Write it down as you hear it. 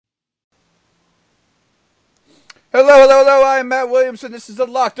Hello, hello, hello. I am Matt Williamson. This is the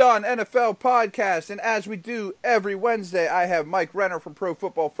Locked On NFL podcast. And as we do every Wednesday, I have Mike Renner from Pro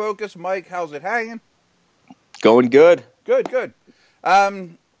Football Focus. Mike, how's it hanging? Going good. Good, good. A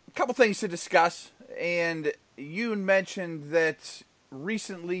couple things to discuss. And you mentioned that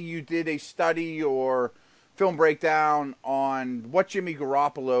recently you did a study or film breakdown on what Jimmy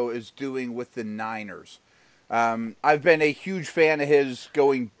Garoppolo is doing with the Niners. I've been a huge fan of his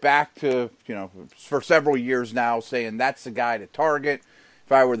going back to, for several years now, saying that's the guy to target.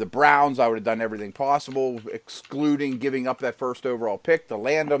 If I were the Browns, I would have done everything possible, excluding giving up that first overall pick to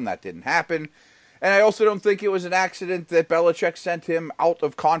land him. That didn't happen. And I also don't think it was an accident that Belichick sent him out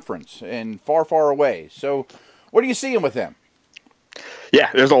of conference and far, far away. So what are you seeing with him?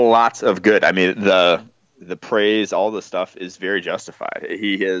 Yeah, there's a lot of good. I mean, the praise, all the stuff is very justified.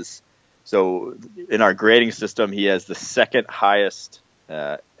 He is... So in our grading system, he has the second highest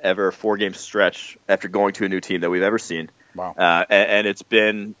ever 4-game stretch after going to a new team that we've ever seen. Wow. And it's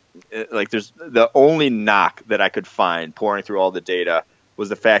been like there's the only knock that I could find pouring through all the data was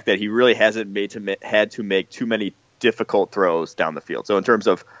the fact that he really hasn't had to make too many difficult throws down the field. So in terms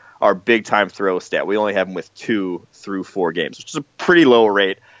of our big time throw stat, we only have him with 2 through 4 games, which is a pretty low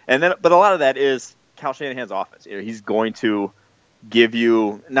rate. But a lot of that is Kyle Shanahan's offense. He's going to give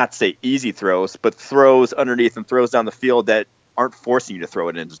you, not to say easy throws, but throws underneath and throws down the field that aren't forcing you to throw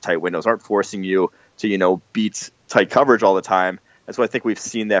it into tight windows, aren't forcing you to, beat tight coverage all the time. And so I think we've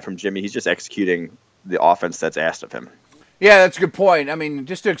seen that from Jimmy. He's just executing the offense that's asked of him. Yeah, that's a good point. I mean,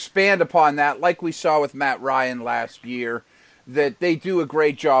 just to expand upon that, like we saw with Matt Ryan last year, that they do a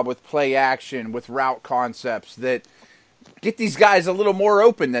great job with play action, with route concepts that get these guys a little more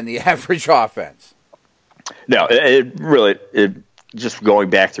open than the average offense. No, just going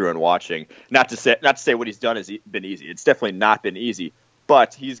back through and watching, not to say what he's done has been easy. It's definitely not been easy,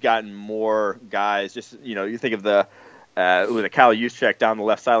 but he's gotten more guys. Just you think of the Kyle Juszczyk down the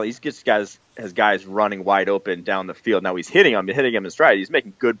left side. Has guys running wide open down the field. Now he's hitting him in stride. He's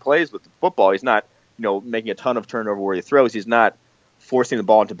making good plays with the football. He's not making a ton of turnover where he throws. He's not forcing the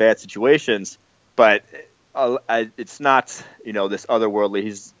ball into bad situations. But it's not this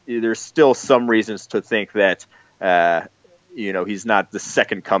otherworldly. There's still some reasons to think that. He's not the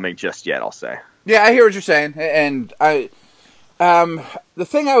second coming just yet, I'll say. Yeah, I hear what you're saying. And the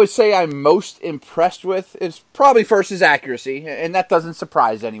thing I would say I'm most impressed with is probably first his accuracy, and that doesn't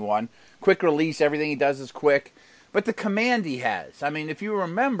surprise anyone. Quick release, everything he does is quick. But the command he has. I mean, if you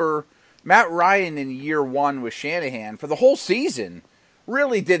remember, Matt Ryan in year 1 with Shanahan, for the whole season,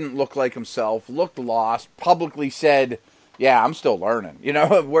 really didn't look like himself, looked lost, publicly said, yeah, I'm still learning.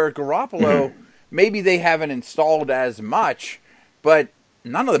 Where Garoppolo... Maybe they haven't installed as much, but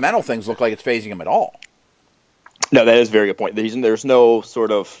none of the mental things look like it's phasing him at all. No, that is a very good point. There's no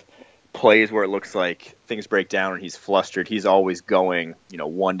sort of plays where it looks like things break down and he's flustered. He's always going,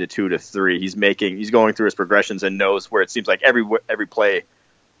 1 to 2 to 3. He's going through his progressions and knows where it seems like every play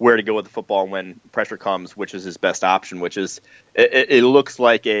where to go with the football and when pressure comes, which is his best option. Which is it looks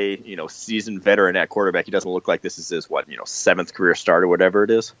like a seasoned veteran at quarterback. He doesn't look like this is his 7th career start or whatever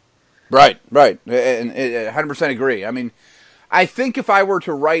it is. Right. And 100% agree. I mean, I think if I were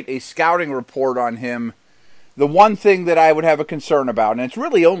to write a scouting report on him, the one thing that I would have a concern about, and it's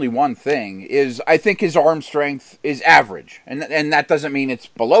really only one thing, is I think his arm strength is average. And that doesn't mean it's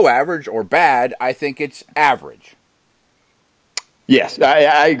below average or bad. I think it's average. Yes,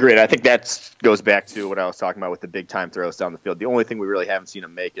 I agree. And I think that goes back to what I was talking about with the big-time throws down the field. The only thing we really haven't seen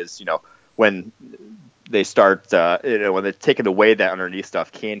him make is, when they start, when they're taking away that underneath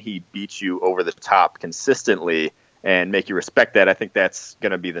stuff, can he beat you over the top consistently and make you respect that? I think that's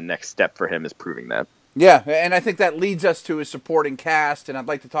going to be the next step for him, is proving that. Yeah, and I think that leads us to his supporting cast, and I'd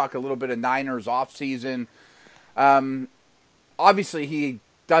like to talk a little bit of Niners offseason. Obviously, he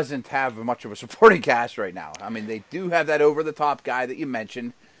doesn't have much of a supporting cast right now. I mean, they do have that over-the-top guy that you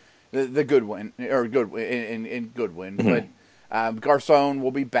mentioned, the Goodwin, in Goodwin, but Garcon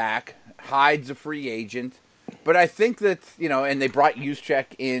will be back. Hyde's a free agent. But I think that, and they brought Juszczyk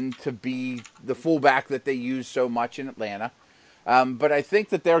in to be the fullback that they use so much in Atlanta. But I think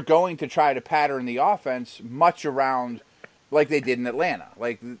that they're going to try to pattern the offense much around like they did in Atlanta.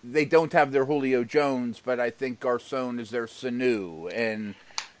 Like, they don't have their Julio Jones, but I think Garcon is their Sanu. And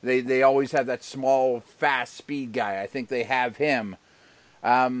they always have that small, fast speed guy. I think they have him.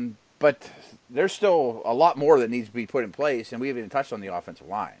 But there's still a lot more that needs to be put in place, and we haven't even touched on the offensive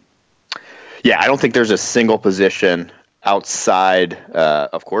line. Yeah, I don't think there's a single position outside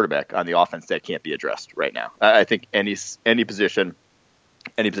of quarterback on the offense that can't be addressed right now. I think any position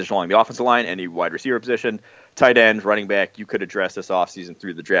along the offensive line, any wide receiver position, tight end, running back, you could address this offseason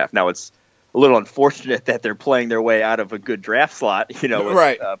through the draft. Now, it's a little unfortunate that they're playing their way out of a good draft slot, with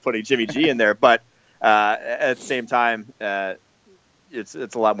Right. Putting Jimmy G in there. But at the same time, it's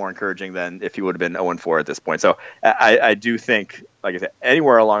a lot more encouraging than if he would have been 0-4 at this point. So I do think, like I said,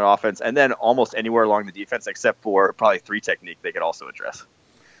 anywhere along offense and then almost anywhere along the defense, except for probably 3 technique, they could also address.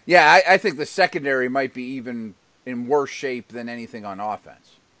 Yeah, I think the secondary might be even in worse shape than anything on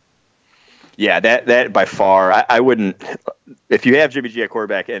offense. Yeah, that by far, I wouldn't. If you have Jimmy G at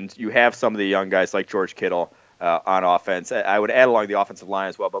quarterback and you have some of the young guys like George Kittle on offense, I would add along the offensive line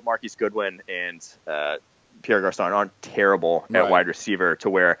as well. But Marquise Goodwin and Pierre Garçon aren't terrible at wide receiver to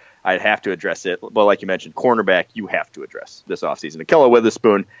where I'd have to address it. But like you mentioned, cornerback, you have to address this offseason. Ahkello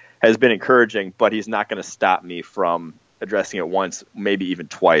Witherspoon has been encouraging, but he's not going to stop me from addressing it once, maybe even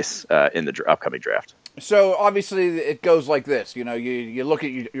twice in the upcoming draft. So obviously it goes like this. You look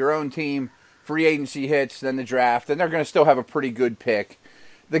at your own team, free agency hits, then the draft, and they're going to still have a pretty good pick.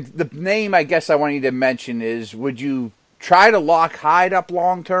 The name I guess I want you to mention is, would you try to lock Hyde up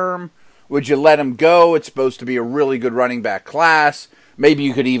long term? Would you let him go? It's supposed to be a really good running back class. Maybe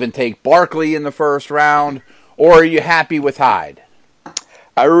you could even take Barkley in the first round. Or are you happy with Hyde?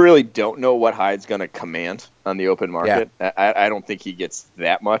 I really don't know what Hyde's going to command on the open market. Yeah. I don't think he gets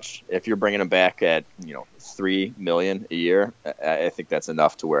that much. If you're bringing him back at $3 million a year, I think that's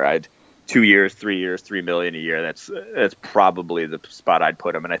enough to where 2 years, 3 years, $3 million a year. That's probably the spot I'd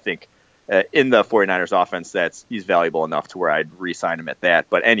put him. And I think in the 49ers offense, he's valuable enough to where I'd re-sign him at that.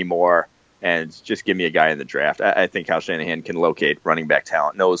 But any more, and just give me a guy in the draft. I think Kyle Shanahan can locate running back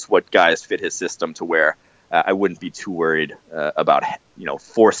talent, knows what guys fit his system to where I wouldn't be too worried about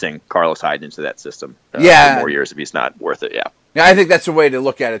forcing Carlos Hyde into that system for more years if he's not worth it. Yeah, I think that's a way to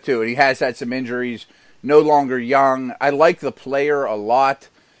look at it too. And he has had some injuries, no longer young. I like the player a lot,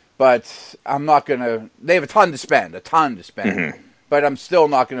 but I'm not gonna. They have a ton to spend. Mm-hmm. But I'm still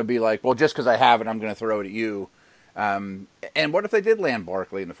not going to be like, well, just because I have it, I'm going to throw it at you. And what if they did land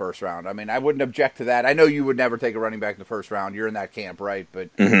Barkley in the first round? I mean, I wouldn't object to that. I know you would never take a running back in the first round. You're in that camp, right? But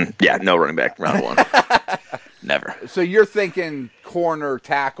yeah, no running back round 1. Never. So you're thinking corner,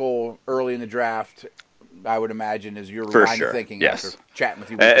 tackle early in the draft, I would imagine, is your line of thinking after chatting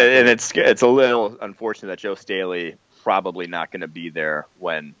with you. And it's a little unfortunate that Joe Staley probably not going to be there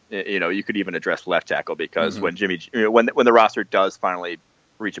when you could even address left tackle because when when the roster does finally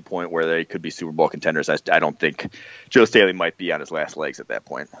reach a point where they could be Super Bowl contenders, I don't think Joe Staley might be on his last legs at that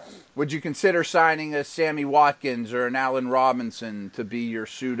point. Would you consider signing a Sammy Watkins or an Allen Robinson to be your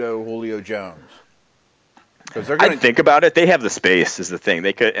pseudo Julio Jones? Because they're going to think about it. They have the space is the thing.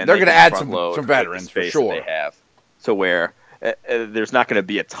 They're going to add some veterans for sure. They have so where. There's not going to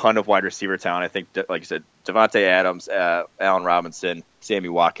be a ton of wide receiver talent. I think, like I said, Devontae Adams, Allen Robinson, Sammy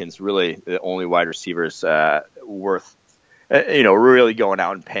Watkins, really the only wide receivers worth, really going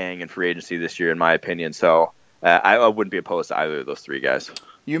out and paying in free agency this year, in my opinion. So I wouldn't be opposed to either of those 3 guys.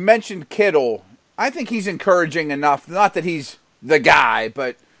 You mentioned Kittle. I think he's encouraging enough. Not that he's the guy,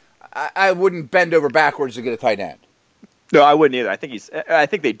 but I wouldn't bend over backwards to get a tight end. No, I wouldn't either. I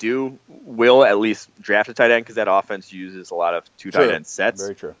think they will at least draft a tight end because that offense uses a lot of 2 tight end sets.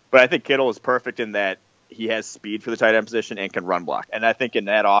 Very true. But I think Kittle is perfect in that he has speed for the tight end position and can run block. And I think in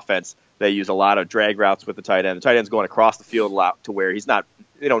that offense, they use a lot of drag routes with the tight end. The tight end's going across the field a lot to where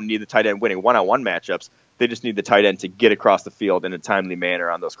they don't need the tight end winning one-on-one matchups. They just need the tight end to get across the field in a timely manner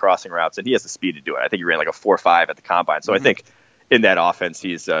on those crossing routes. And he has the speed to do it. I think he ran like a 4.5 at the combine. So I think in that offense,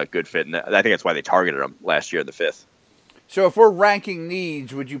 he's a good fit. And I think that's why they targeted him last year in the 5th. So if we're ranking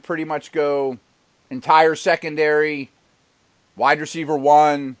needs, would you pretty much go entire secondary, wide receiver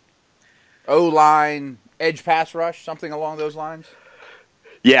 1, O-line, edge pass rush, something along those lines?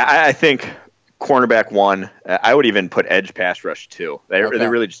 Yeah, I think cornerback 1. I would even put edge pass rush 2. They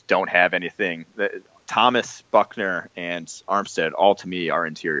really just don't have anything. Thomas, Buckner, and Armstead, all to me, are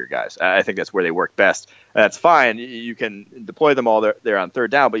interior guys. I think that's where they work best. That's fine. You can deploy them all there on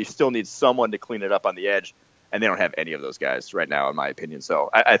third down, but you still need someone to clean it up on the edge. And they don't have any of those guys right now, in my opinion. So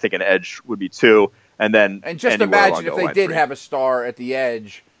I think an edge would be 2, and then just imagine if they did 3. Have a star at the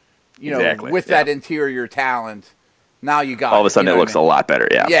edge, with that interior talent. Now you got all of a sudden it looks a lot better.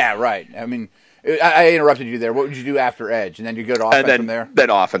 Yeah. Yeah. Right. I mean, I interrupted you there. What would you do after edge, and then you go to offense from there? Then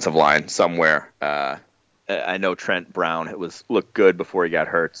offensive line somewhere. I know Trent Brown looked good before he got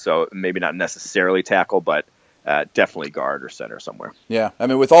hurt, so maybe not necessarily tackle, but. Definitely guard or center somewhere. Yeah, I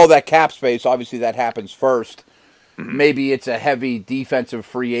mean, with all that cap space, obviously that happens first. Mm-hmm. Maybe it's a heavy defensive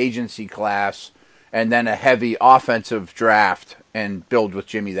free agency class and then a heavy offensive draft and build with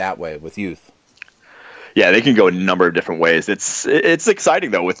Jimmy that way with youth. Yeah, they can go a number of different ways. It's exciting,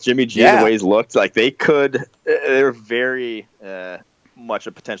 though, with Jimmy G, the way he's looked. Like, they're very much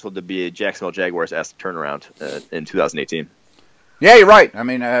a potential to be a Jacksonville Jaguars-esque turnaround in 2018. Yeah, you're right. I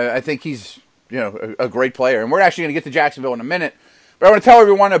mean, I think he's a great player, and we're actually going to get to Jacksonville in a minute. But I want to tell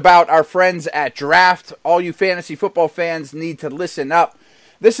everyone about our friends at Draft. All you fantasy football fans need to listen up.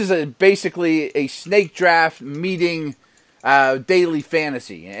 This is basically a snake draft meeting daily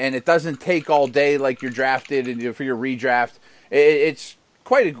fantasy, and it doesn't take all day like you're drafted and for your redraft. It's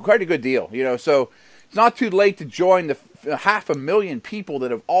quite a good deal, So it's not too late to join the 500,000 people that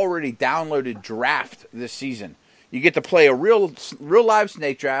have already downloaded Draft this season. You get to play a real live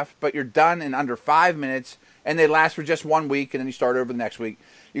snake draft, but you're done in under 5 minutes, and they last for just 1 week, and then you start over the next week.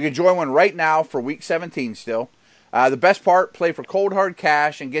 You can join one right now for Week 17 still. The best part, play for cold hard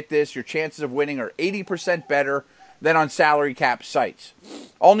cash, and get this, your chances of winning are 80% better than on salary cap sites.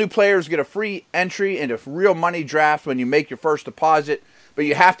 All new players get a free entry into real money draft when you make your first deposit, but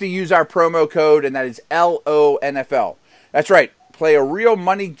you have to use our promo code, and that is LONFL. That's right. Play a real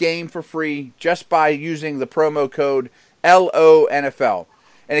money game for free just by using the promo code LONFL.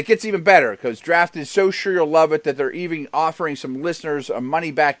 And it gets even better because Draft is so sure you'll love it that they're even offering some listeners a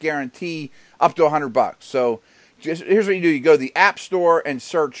money-back guarantee up to $100. So here's what you do. You go to the App Store and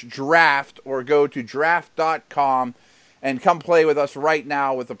search Draft, or go to draft.com and come play with us right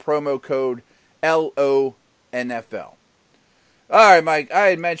now with the promo code LONFL. All right, Mike, I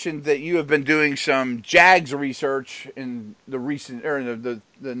had mentioned that you have been doing some Jags research in the recent, or in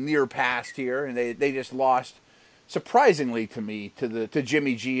the near past here, and they just lost, surprisingly to me, to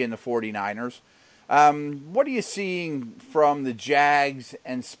Jimmy G and the 49ers. What are you seeing from the Jags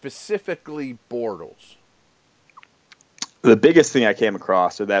and specifically Bortles? The biggest thing I came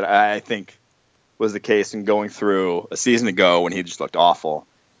across, or that I think was the case in going through a season ago when he just looked awful,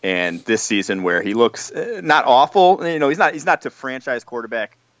 and this season where he looks not awful, he's not to franchise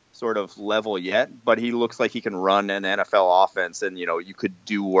quarterback sort of level yet, but he looks like he can run an NFL offense, and you could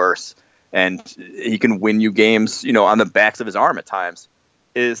do worse, and he can win you games, on the backs of his arm at times.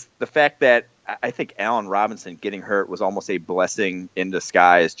 Is the fact that I think Allen Robinson getting hurt was almost a blessing in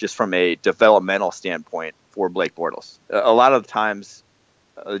disguise, just from a developmental standpoint for Blake Bortles. A lot of the times,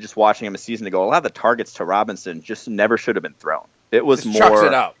 just watching him a season ago, a lot of the targets to Robinson just never should have been thrown. It was just more chucks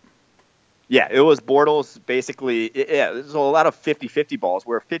it up. Yeah, it was Bortles basically. There's a lot of 50-50 balls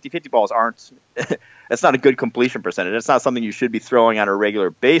where 50-50 balls aren't. That's not a good completion percentage. It's not something you should be throwing on a regular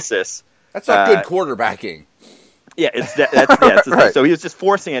basis. That's not good quarterbacking. Yeah, it's Right. So he was just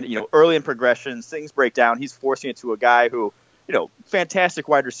forcing it. Early in progressions, things break down. He's forcing it to a guy who, fantastic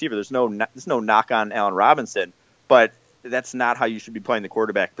wide receiver. There's no knock on Allen Robinson, but that's not how you should be playing the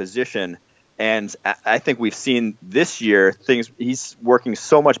quarterback position. And I think we've seen this year he's working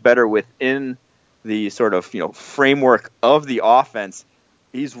so much better within the sort of framework of the offense.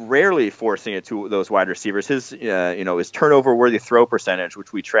 He's rarely forcing it to those wide receivers. His his turnover worthy throw percentage,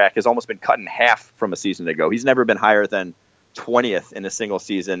 which we track, has almost been cut in half from a season ago. He's never been higher than 20th in a single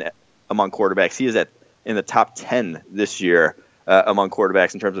season among quarterbacks. He is in the top 10 this year among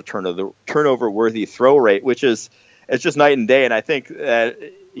quarterbacks in terms of turnover worthy throw rate, which it's just night and day. And I think that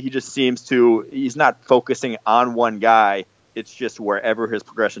he just he's not focusing on one guy. It's just wherever his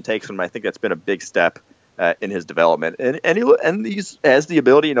progression takes him. I think that's been a big step in his development, and he has the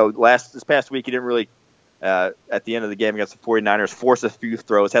ability. This past week he didn't really at the end of the game against the 49ers force a few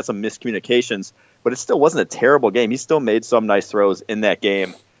throws, had some miscommunications, but it still wasn't a terrible game. He still made some nice throws in that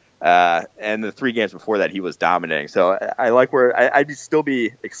game, and the 3 games before that he was dominating. So I like I'd still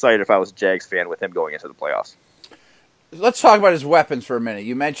be excited if I was a Jags fan with him going into the playoffs. Let's talk about his weapons for a minute.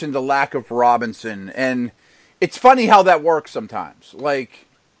 You mentioned the lack of Robinson, and it's funny how that works sometimes. Like,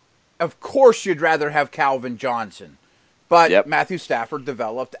 of course you'd rather have Calvin Johnson, but yep. Matthew Stafford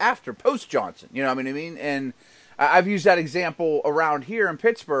developed post-Johnson. You know what I mean? And I've used that example around here in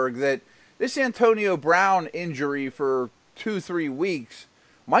Pittsburgh that this Antonio Brown injury for 2-3 weeks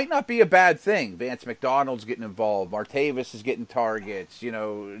might not be a bad thing. Vance McDonald's getting involved. Martavis is getting targets.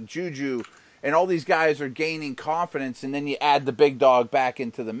 Juju and all these guys are gaining confidence, and then you add the big dog back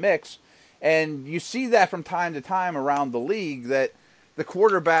into the mix. And you see that from time to time around the league that the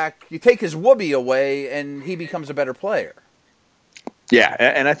quarterback, you take his whoopee away and he becomes a better player. Yeah,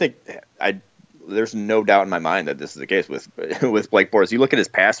 and I think there's no doubt in my mind that this is the case with Blake Bortles. You look at his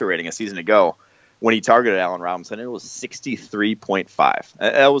passer rating a season ago when he targeted Allen Robinson, it was 63.5.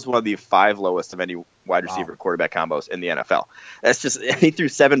 That was one of the 5 lowest of any wide receiver quarterback combos in the NFL. That's just, he threw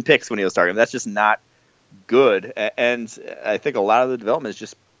 7 picks when he was targeting. That's just not good. And I think a lot of the development is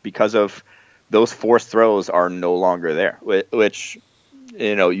just because of those forced throws are no longer there, which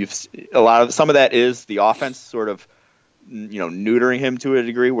some of that is the offense sort of neutering him to a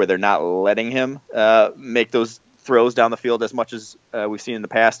degree where they're not letting him make those throws down the field as much as we've seen in the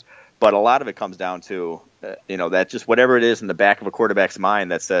past, but a lot of it comes down to, that just whatever it is in the back of a quarterback's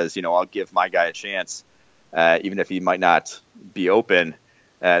mind that says, I'll give my guy a chance, even if he might not be open,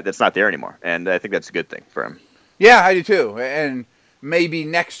 that's not there anymore. And I think that's a good thing for him. Yeah, I do too. And maybe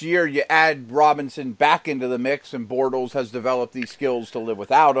next year you add Robinson back into the mix and Bortles has developed these skills to live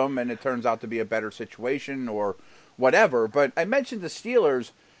without him and it turns out to be a better situation or whatever. But I mentioned the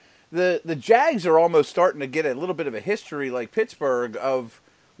Steelers. The Jags are almost starting to get a little bit of a history like Pittsburgh of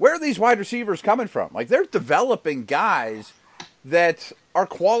where are these wide receivers coming from? Like they're developing guys that are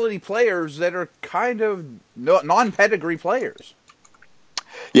quality players that are kind of non-pedigree players.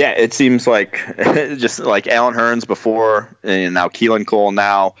 Yeah, it seems like just like Alan Hearns before, and now Keelan Cole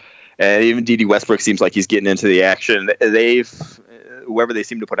now, and even D.D. Westbrook seems like he's getting into the action. Whoever they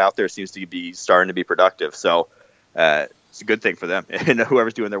seem to put out there seems to be starting to be productive. So it's a good thing for them. And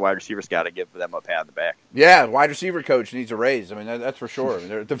whoever's doing their wide receiver scout, to give them a pat on the back. Yeah, wide receiver coach needs a raise. I mean, that's for sure.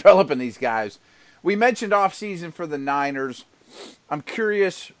 They're developing these guys. We mentioned offseason for the Niners. I'm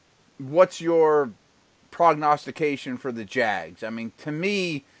curious, what's your prognostication for the Jags? I mean, to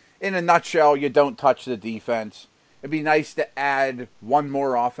me, in a nutshell, you don't touch the defense. It'd be nice to add one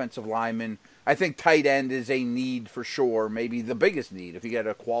more offensive lineman. I think tight end is a need for sure, maybe the biggest need. If you get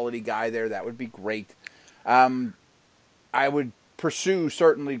a quality guy there, that would be great. I would pursue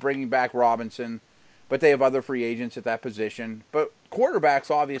certainly bringing back Robinson, but they have other free agents at that position. But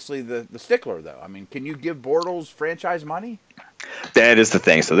quarterback's obviously the stickler, though. I mean, can you give Bortles franchise money? That is the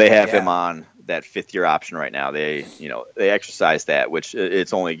thing. So they have him on that fifth-year option right now. They exercise that, which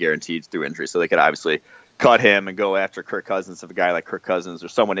it's only guaranteed through injury. So they could obviously cut him and go after Kirk Cousins if a guy like Kirk Cousins or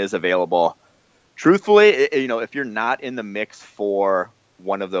someone is available. Truthfully, if you're not in the mix for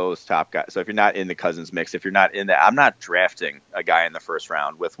one of those top guys, so if you're not in the Cousins mix, if you're not in that, I'm not drafting a guy in the first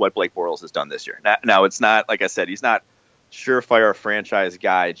round with what Blake Bortles has done this year. Now, it's not, like I said, he's not surefire franchise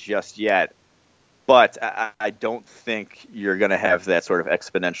guy just yet. But I don't think you're going to have that sort of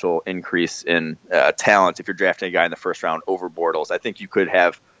exponential increase in talent if you're drafting a guy in the first round over Bortles. I think you could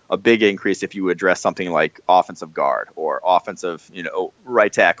have a big increase if you address something like offensive guard or offensive,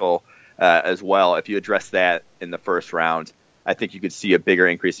 right tackle as well. If you address that in the first round, I think you could see a bigger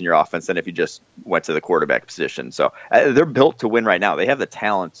increase in your offense than if you just went to the quarterback position. So they're built to win right now. They have the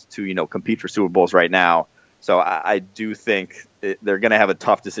talent to, compete for Super Bowls right now. So I do think they're going to have a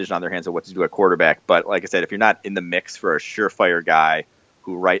tough decision on their hands of what to do at quarterback. But like I said, if you're not in the mix for a surefire guy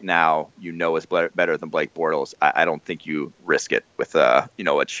who right now is better than Blake Bortles, I don't think you risk it with a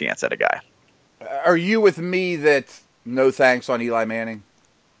chance at a guy. Are you with me that no thanks on Eli Manning?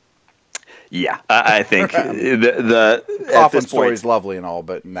 Yeah, I think the Coughlin story is lovely and all,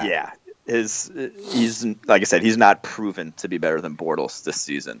 but nah. Yeah. He's like I said, he's not proven to be better than Bortles this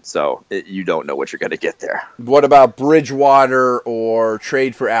season, so you don't know what you're going to get there. What about Bridgewater or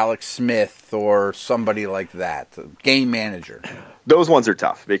trade for Alex Smith or somebody like that, game manager? Those ones are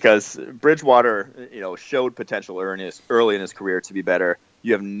tough because Bridgewater, showed potential early in his career to be better.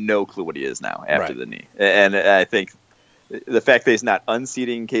 You have no clue what he is now after the knee, and I think the fact that he's not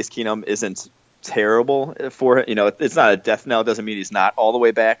unseating Case Keenum isn't terrible for it's not a death knell. It doesn't mean he's not all the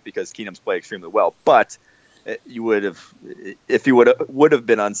way back because Keenum's played extremely well, but you would have, if you would have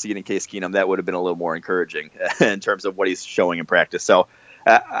been unseating Case Keenum, that would have been a little more encouraging in terms of what he's showing in practice. So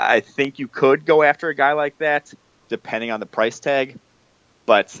I think you could go after a guy like that depending on the price tag,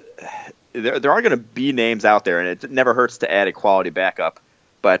 but there are going to be names out there, and it never hurts to add a quality backup.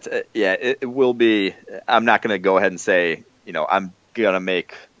 But it will be. I'm not going to go ahead and say I'm going to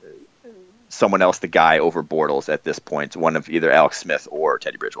make someone else the guy over Bortles at this point, one of either Alex Smith or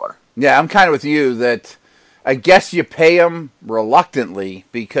Teddy Bridgewater. Yeah, I'm kind of with you that I guess you pay him reluctantly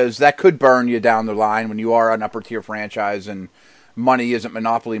because that could burn you down the line when you are an upper-tier franchise and money isn't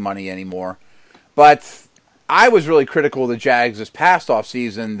monopoly money anymore. But I was really critical of the Jags this past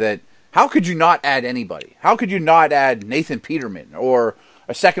offseason that how could you not add anybody? How could you not add Nathan Peterman or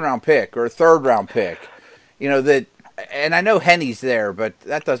a second-round pick or a third-round pick? And I know Henny's there, but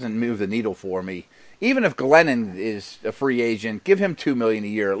that doesn't move the needle for me. Even if Glennon is a free agent, give him $2 million a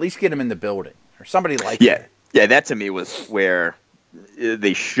year. At least get him in the building or somebody like that. Yeah, that to me was where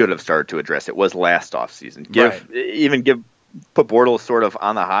they should have started to address it. Was last offseason. Put Bortles sort of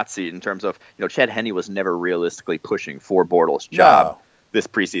on the hot seat in terms of Chad Henne was never realistically pushing for Bortles' job this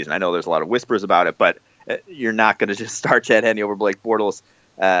preseason. I know there's a lot of whispers about it, but you're not going to just start Chad Henne over Blake Bortles.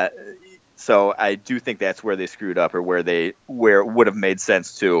 So I do think that's where they screwed up, or where it would have made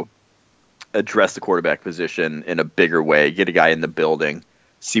sense to address the quarterback position in a bigger way, get a guy in the building,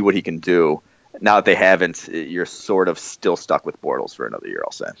 see what he can do. Now that they haven't, you're sort of still stuck with Bortles for another year,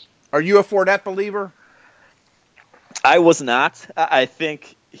 I'll say. Are you a Fournette believer? I was not. I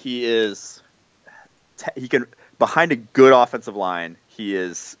think he is. He can behind a good offensive line. He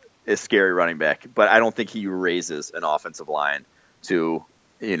is a scary running back, but I don't think he raises an offensive line to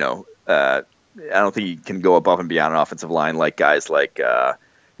I don't think he can go above and beyond an offensive line like guys like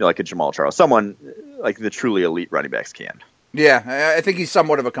like a Jamal Charles, someone like the truly elite running backs can. Yeah, I think he's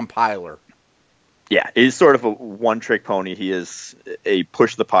somewhat of a compiler. Yeah, he's sort of a one-trick pony. He is a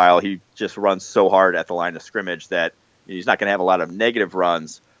push the pile. He just runs so hard at the line of scrimmage that he's not going to have a lot of negative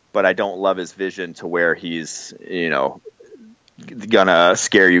runs, but I don't love his vision to where he's, gonna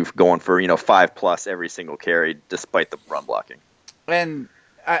scare you going for 5+ every single carry despite the run blocking. And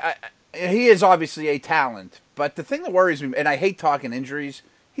he is obviously a talent, but the thing that worries me, and I hate talking injuries,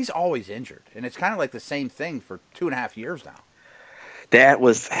 he's always injured, and it's kind of like the same thing for 2.5 years now. That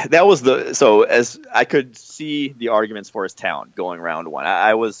was as I could see the arguments for his talent going round one.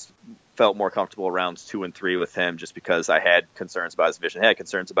 I felt more comfortable rounds 2 and 3 with him just because I had concerns about his vision, I had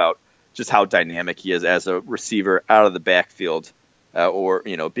concerns about just how dynamic he is as a receiver out of the backfield, or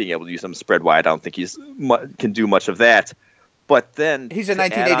being able to use him spread wide. I don't think he's can do much of that. But then he's a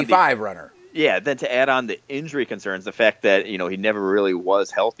 1985 runner. Yeah, then to add on the injury concerns, the fact that he never really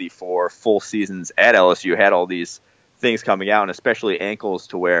was healthy for full seasons at LSU, had all these things coming out, and especially ankles,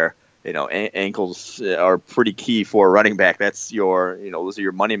 to where ankles are pretty key for a running back. That's your those are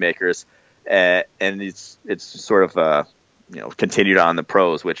your money makers, and it's sort of continued on the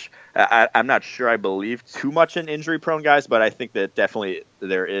pros, which I'm not sure I believe too much in injury prone guys, but I think that definitely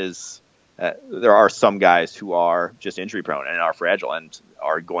there are some guys who are just injury prone and are fragile and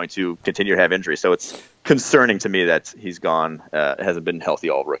are going to continue to have injuries. So it's concerning to me that he's gone, hasn't been healthy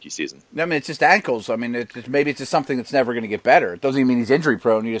all rookie season. I mean, it's just ankles. I mean, maybe it's just something that's never going to get better. It doesn't even mean he's injury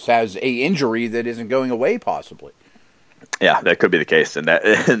prone. He just has a injury that isn't going away, possibly. Yeah, that could be the case.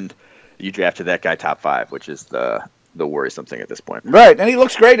 And you drafted that guy top 5, which is the worrisome thing at this point. Right, and he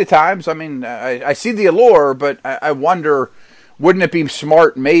looks great at times. I mean, I see the allure, but I wonder, wouldn't it be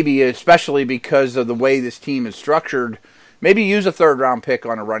smart, maybe, especially because of the way this team is structured, maybe use a third-round pick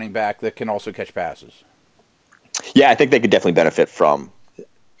on a running back that can also catch passes? Yeah, I think they could definitely benefit from,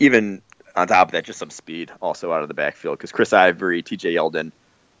 even on top of that, just some speed also out of the backfield, because Chris Ivory, TJ Yeldon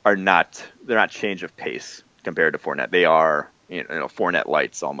they're not change of pace compared to Fournette. They are, Fournette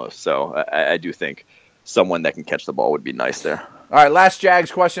lights almost. So I do think someone that can catch the ball would be nice there. All right, last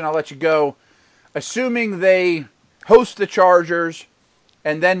Jags question. I'll let you go. Assuming they host the Chargers,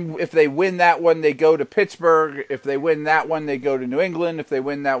 and then if they win that one, they go to Pittsburgh. If they win that one, they go to New England. If they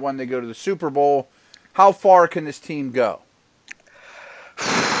win that one, they go to the Super Bowl. How far can this team go?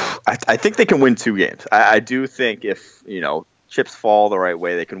 I think they can win 2 games. I do think if, chips fall the right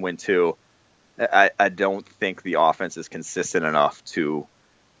way, they can win 2. I don't think the offense is consistent enough to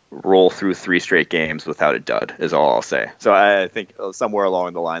roll through 3 straight games without a dud, is all I'll say. So I think somewhere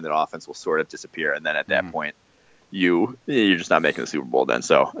along the line that offense will sort of disappear, and then at that point, you're just not making the Super Bowl then.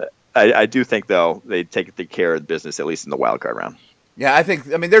 So I do think, though, they take care of business, at least in the wild card round. Yeah,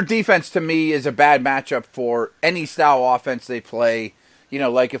 their defense to me is a bad matchup for any style offense they play.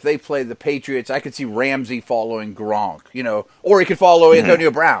 Like if they play the Patriots, I could see Ramsey following Gronk, or he could follow Antonio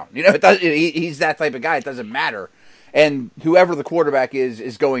Brown. He's that type of guy. It doesn't matter. And whoever the quarterback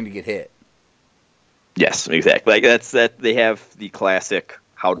is going to get hit. Yes, exactly. That they have the classic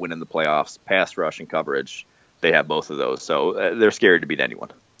how to win in the playoffs, pass rush and coverage. They have both of those. So they're scared to beat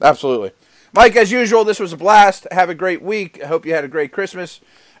anyone. Absolutely. Mike, as usual, this was a blast. Have a great week. I hope you had a great Christmas.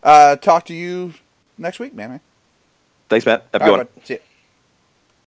 Talk to you next week, man. Thanks, Matt. Have a good one. See you.